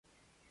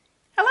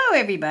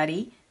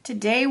everybody.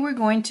 Today we're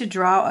going to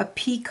draw a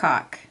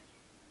peacock.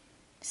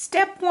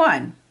 Step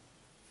 1.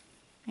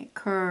 It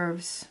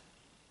curves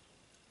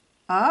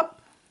up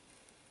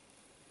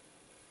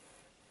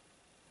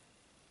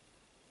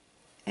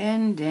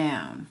and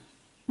down.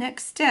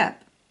 Next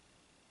step,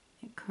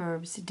 it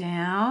curves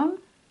down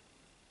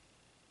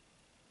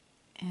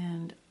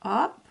and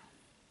up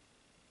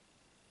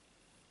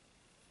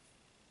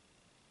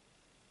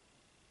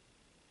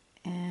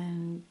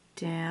and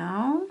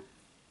down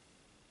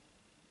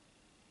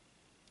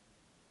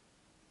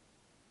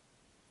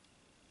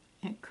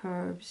it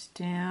curves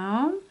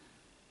down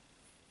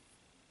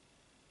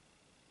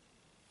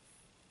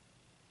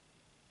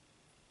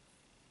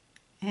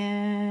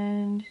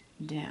and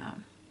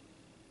down.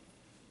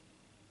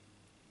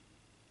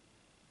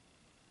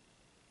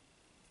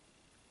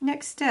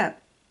 Next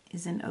step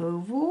is an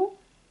oval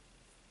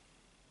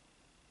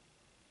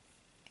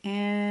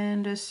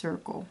and a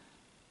circle.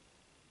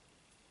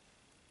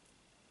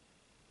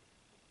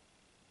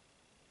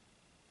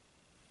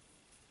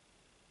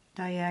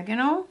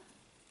 Diagonal.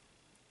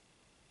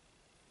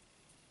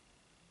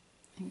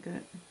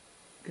 And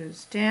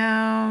goes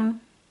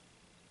down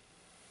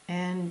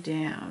and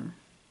down.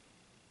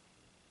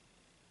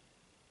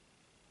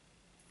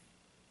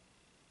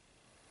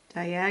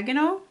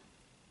 Diagonal.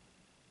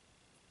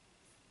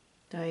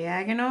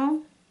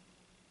 Diagonal.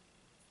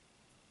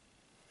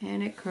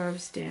 And it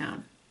curves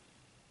down.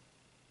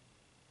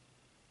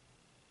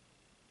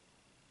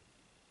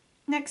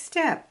 Next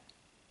step,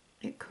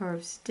 it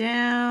curves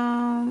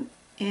down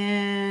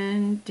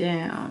and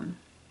down.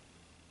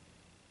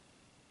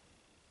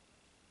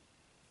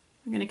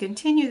 We're going to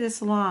continue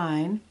this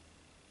line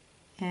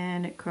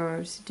and it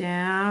curves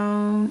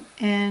down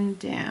and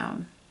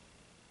down.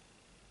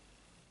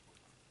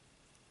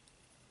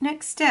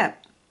 Next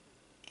step,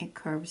 it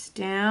curves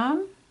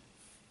down,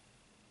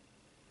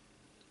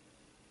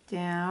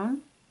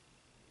 down,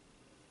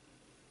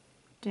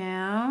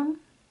 down,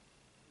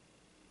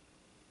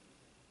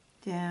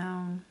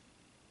 down,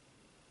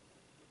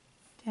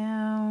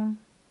 down,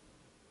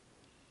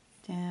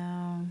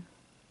 down,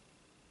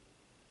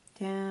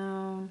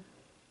 down,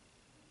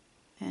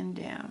 and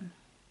down.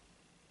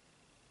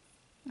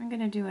 I'm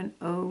going to do an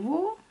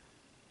oval,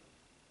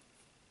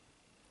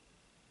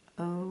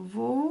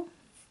 oval,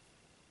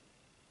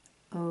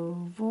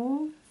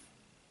 oval,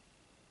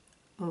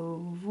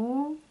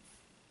 oval,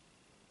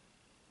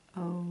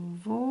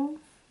 oval,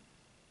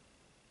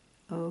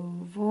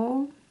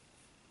 oval,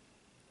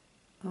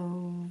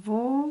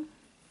 oval,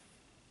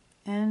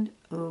 and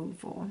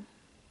oval.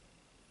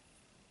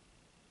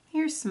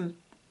 Here's some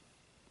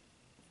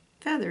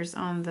feathers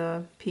on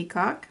the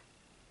peacock.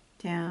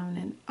 Down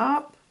and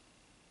up,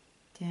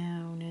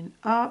 down and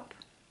up,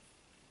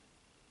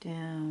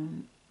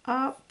 down,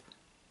 up,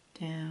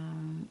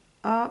 down,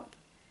 up,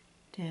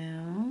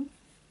 down,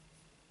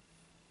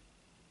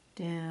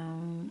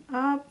 down,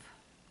 up,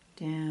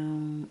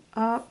 down,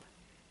 up,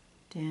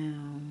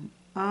 down,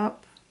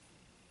 up,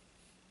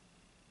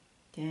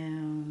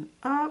 down,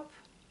 up,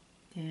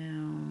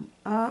 down,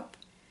 up,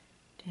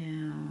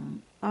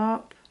 down,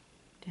 up,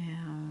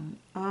 down,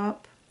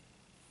 up,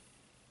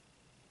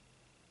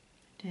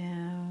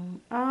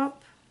 down,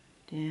 up,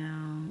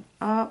 down,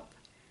 up,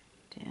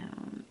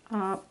 down,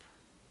 up,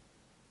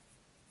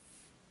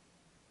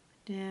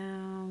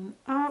 down,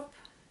 up,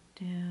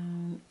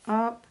 down,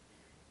 up,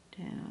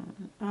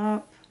 down,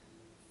 up,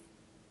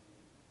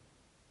 down,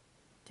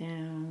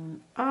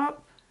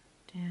 up,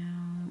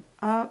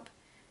 down, up,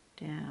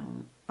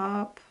 down,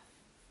 up,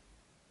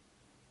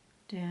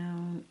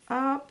 down,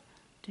 up,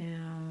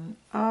 down,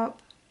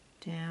 up,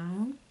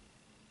 down,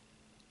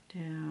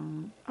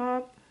 down,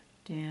 up,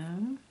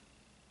 down.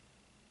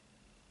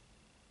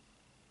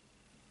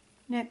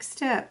 Next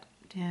step,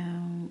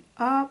 down,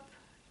 up,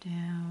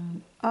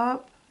 down,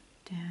 up,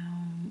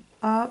 down,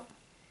 up,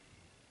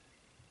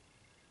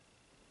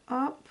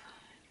 up,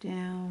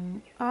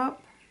 down,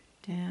 up,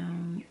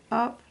 down,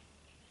 up,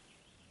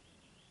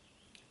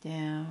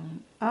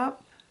 down,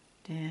 up,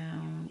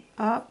 down,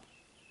 up,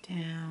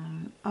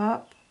 down,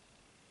 up,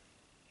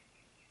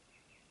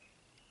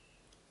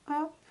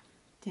 up,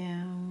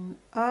 down,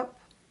 up,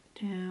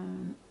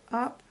 down,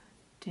 up,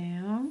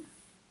 down,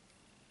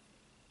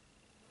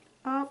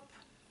 up,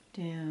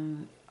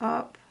 down,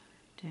 up,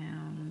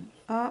 down,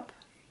 up,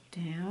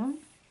 down,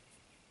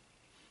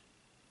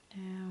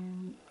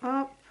 down,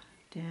 up,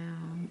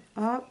 down,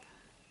 up,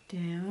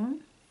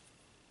 down,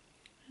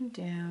 and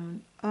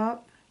down,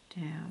 up,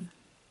 down.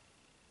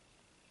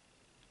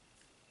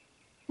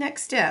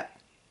 Next step,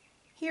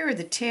 here are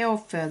the tail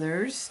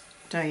feathers.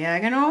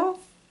 Diagonal,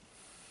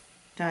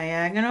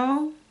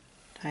 diagonal,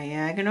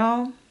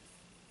 diagonal,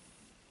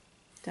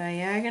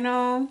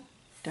 diagonal,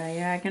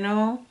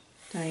 diagonal,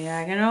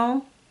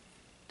 diagonal,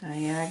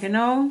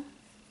 diagonal.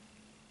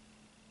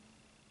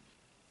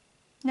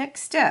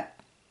 Next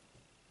step.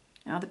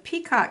 Now the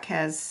peacock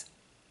has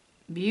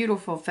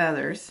beautiful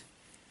feathers.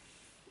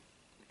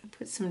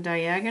 Put some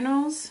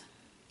diagonals.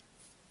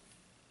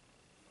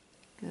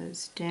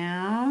 Goes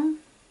down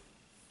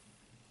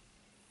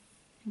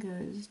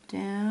Goes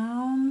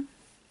down,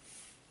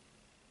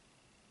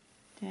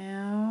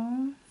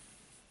 down,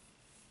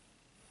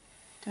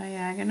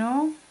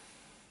 diagonal,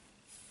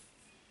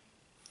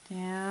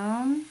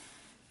 down,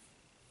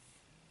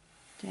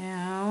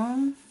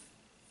 down,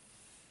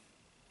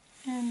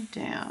 and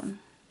down.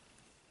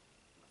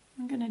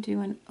 I'm going to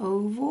do an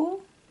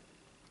oval.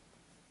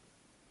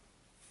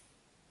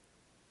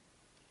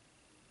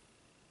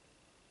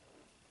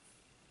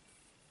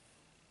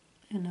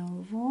 An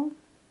oval.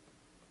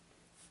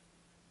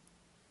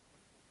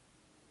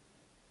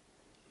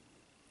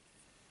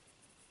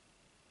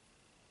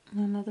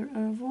 Another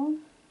oval.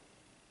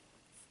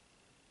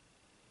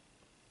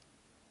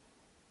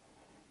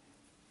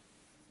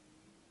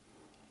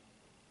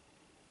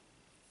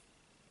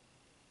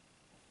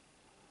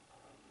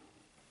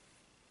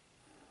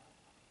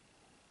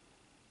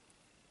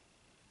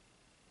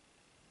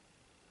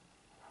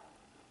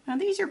 Now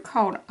these are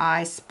called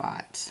eye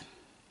spots.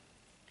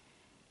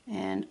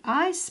 And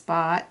eye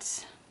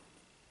spots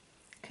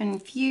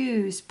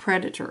confuse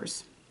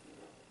predators.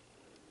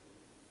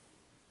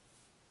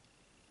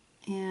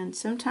 And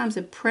sometimes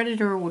a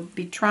predator would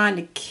be trying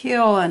to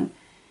kill a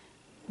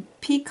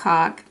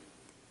peacock,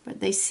 but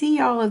they see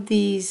all of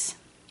these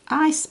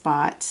eye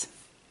spots,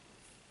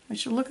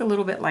 which look a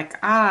little bit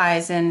like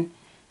eyes, and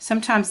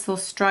sometimes they'll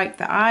strike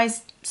the eye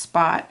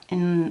spot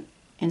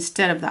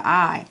instead of the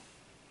eye.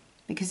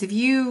 Because if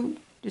you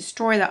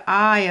destroy the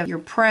eye of your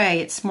prey,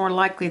 it's more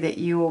likely that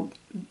you will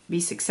be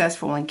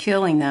successful in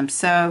killing them.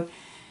 So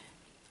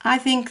I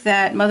think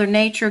that Mother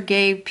Nature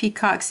gave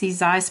peacocks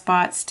these eye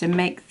spots to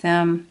make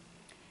them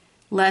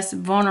less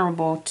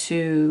vulnerable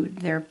to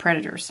their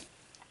predators.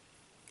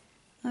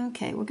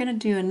 Okay, we're going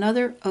to do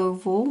another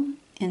oval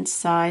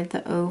inside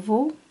the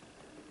oval.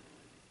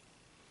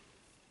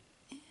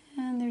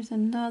 And there's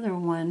another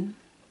one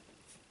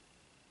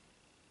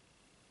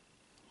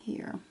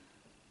here.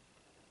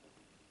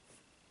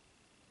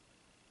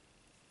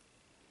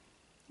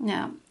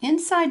 Now,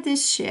 inside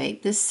this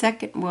shape, this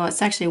second, well,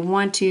 it's actually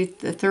one, two,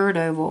 the third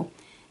oval,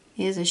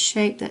 is a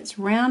shape that's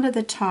round at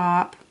the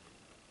top,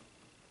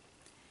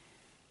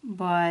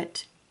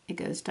 but it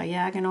goes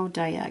diagonal,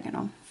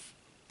 diagonal.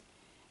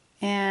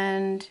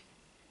 And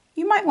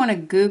you might want to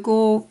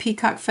Google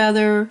peacock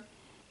feather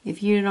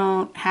if you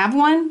don't have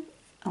one.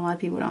 A lot of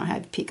people don't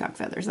have peacock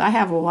feathers. I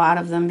have a lot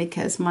of them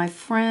because my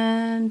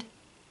friend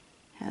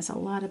has a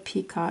lot of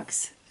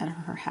peacocks at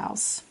her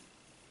house.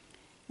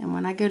 And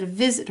when I go to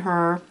visit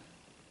her,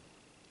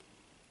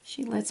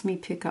 she lets me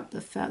pick up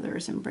the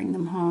feathers and bring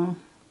them home.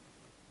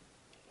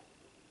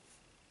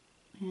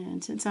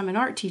 And since I'm an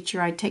art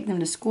teacher, I take them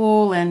to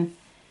school and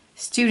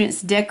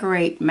students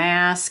decorate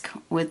masks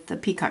with the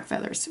peacock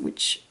feathers,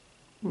 which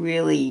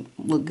really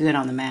look good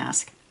on the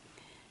mask.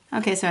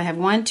 Okay, so I have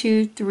 1,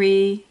 2,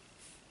 3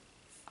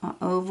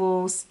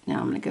 ovals.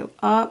 Now I'm going to go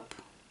up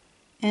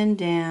and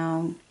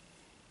down.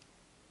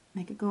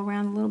 Make it go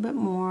around a little bit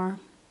more.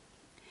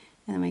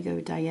 And then we go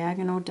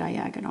diagonal,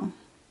 diagonal.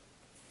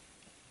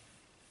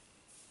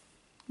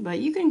 But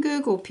you can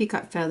Google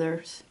peacock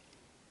feathers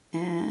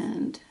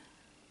and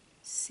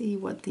see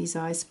what these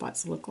eye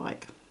spots look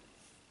like.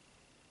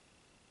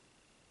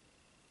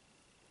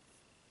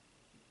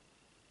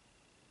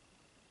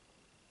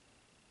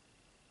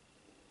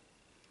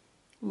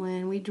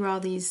 When we draw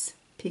these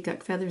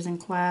peacock feathers in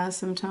class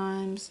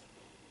sometimes,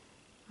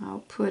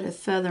 I'll put a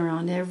feather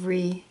on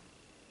every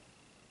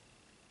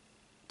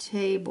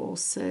table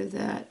so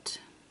that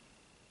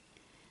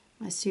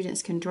my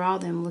students can draw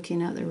them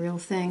looking at the real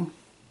thing.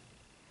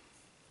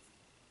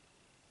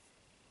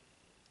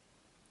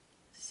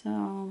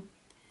 So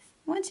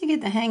once you get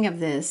the hang of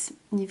this,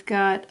 you've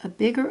got a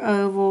bigger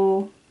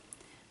oval,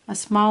 a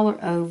smaller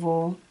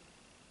oval,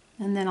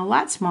 and then a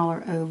lot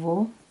smaller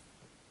oval.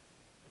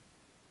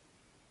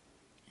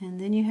 And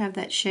then you have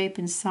that shape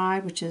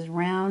inside, which is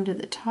round at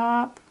the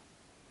top,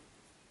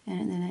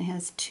 and then it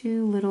has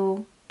two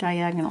little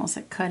diagonals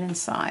that cut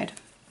inside.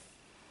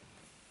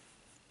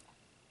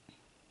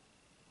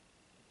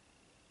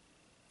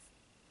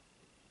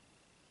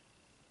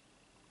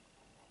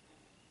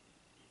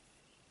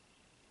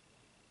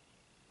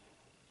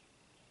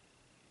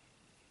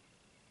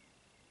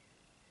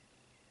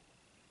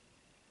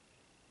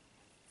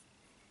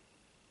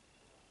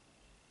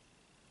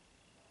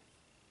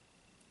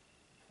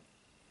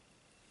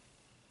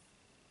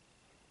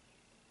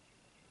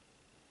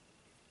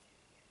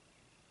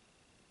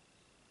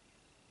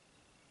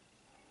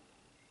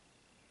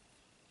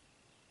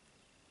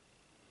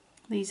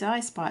 These eye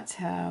spots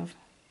have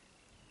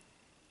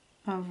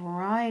a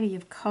variety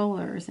of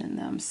colors in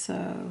them,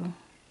 so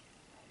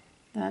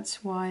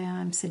that's why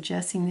I'm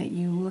suggesting that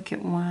you look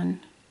at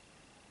one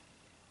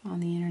on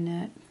the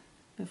internet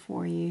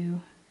before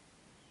you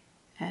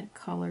add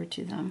color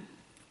to them.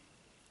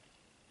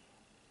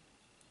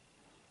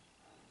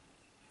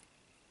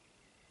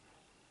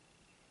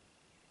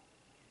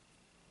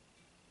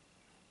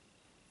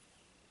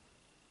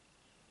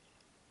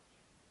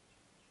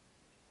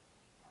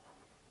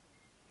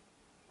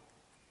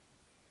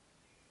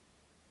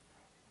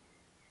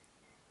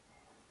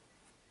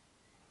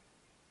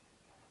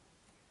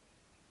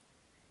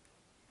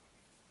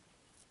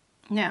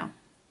 Now,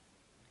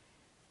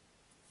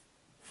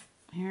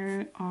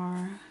 here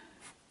are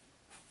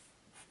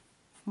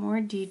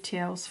more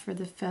details for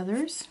the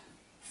feathers.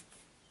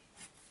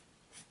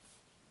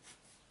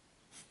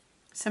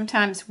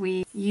 Sometimes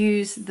we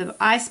use the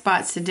eye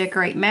spots to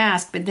decorate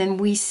masks, but then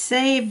we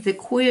save the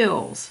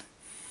quills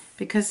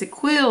because the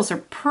quills are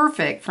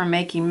perfect for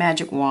making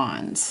magic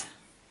wands.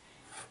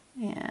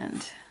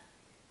 And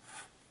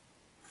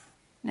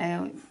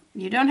now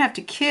you don't have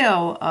to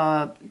kill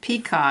a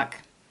peacock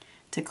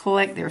to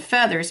collect their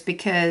feathers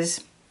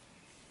because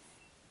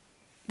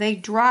they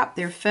drop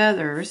their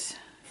feathers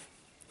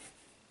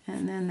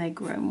and then they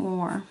grow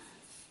more.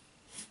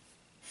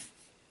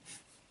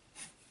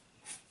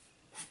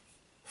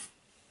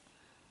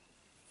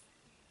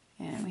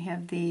 And we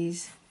have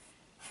these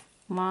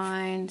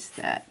lines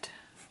that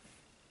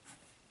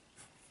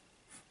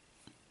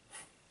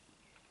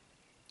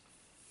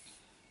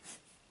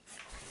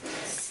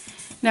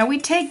now we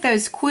take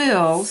those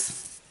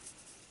quills,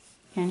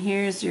 and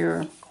here's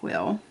your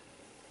quill,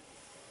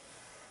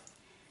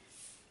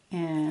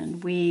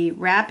 and we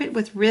wrap it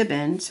with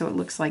ribbon so it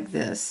looks like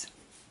this.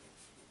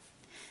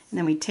 And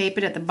then we tape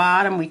it at the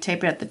bottom, we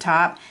tape it at the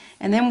top,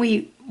 and then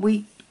we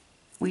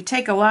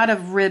take a lot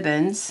of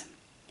ribbons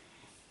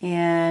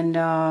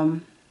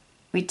and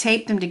we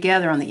tape them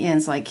together on the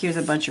ends. Like here's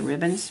a bunch of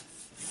ribbons,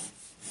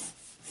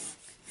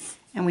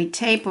 and we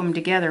tape them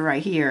together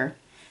right here,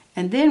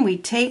 and then we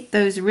tape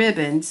those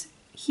ribbons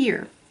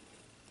here,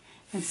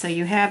 and so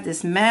you have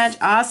this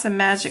awesome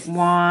magic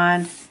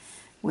wand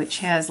which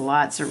has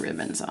lots of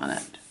ribbons on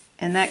it.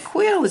 And that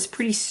quill is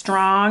pretty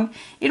strong.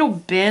 It'll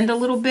bend a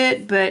little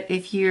bit, but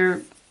if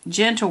you're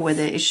gentle with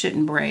it, it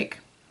shouldn't break.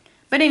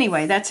 But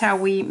anyway, that's how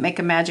we make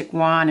a magic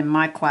wand in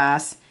my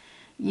class,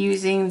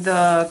 using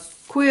the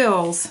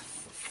quills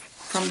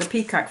from the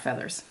peacock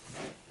feathers.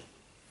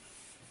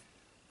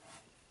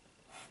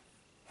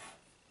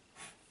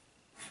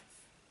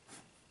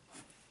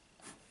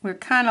 We're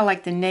kind of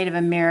like the Native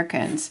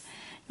Americans.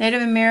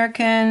 Native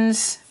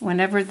Americans,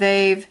 whenever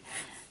they've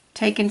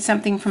taken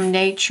something from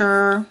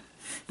nature,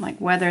 like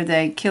whether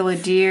they kill a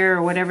deer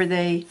or whatever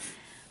they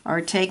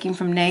are taking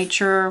from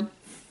nature,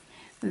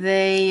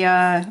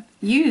 they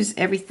use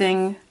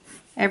everything,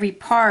 every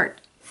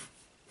part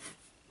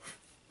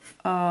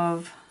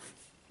of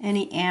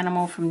any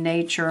animal from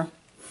nature.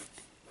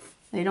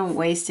 They don't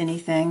waste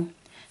anything.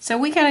 So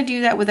we kind of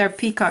do that with our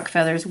peacock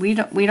feathers. We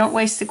don't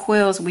waste the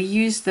quills. We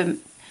use the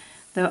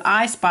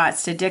eye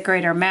spots to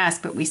decorate our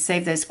mask, but we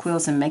save those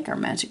quills and make our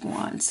magic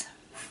wands.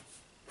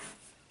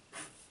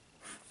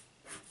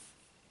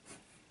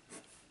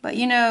 But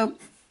you know,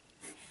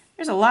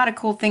 there's a lot of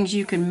cool things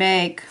you can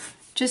make.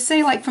 Just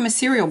say like from a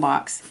cereal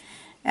box.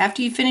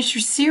 After you finish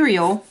your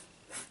cereal,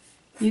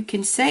 you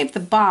can save the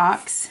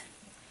box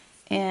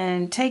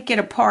and take it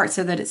apart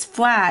so that it's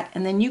flat,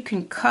 and then you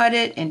can cut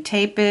it and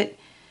tape it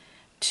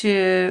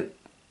to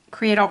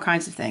create all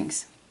kinds of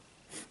things.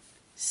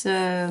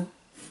 So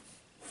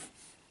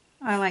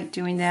I like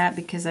doing that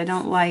because I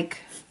don't like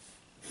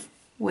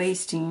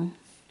wasting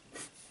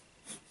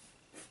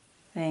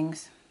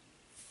things.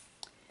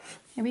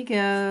 Here we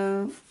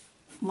go.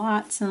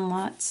 Lots and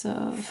lots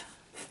of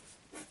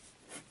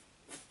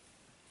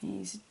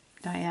these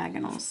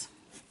diagonals.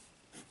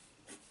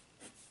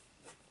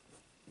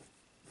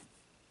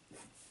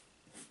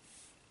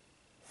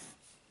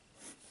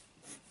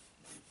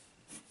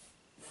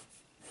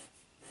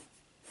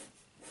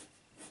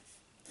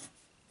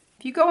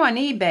 If you go on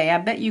eBay, I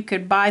bet you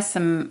could buy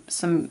some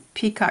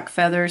peacock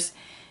feathers,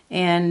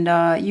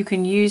 and you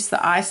can use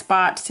the eye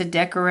spots to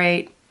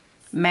decorate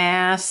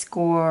masks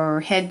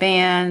or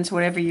headbands,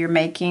 whatever you're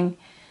making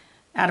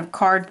out of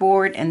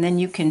cardboard, and then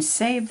you can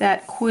save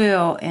that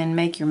quill and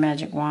make your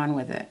magic wand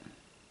with it.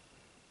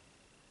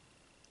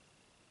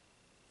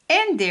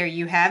 And there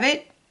you have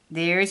it.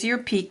 There's your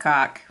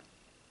peacock.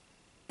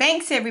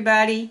 Thanks,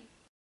 everybody.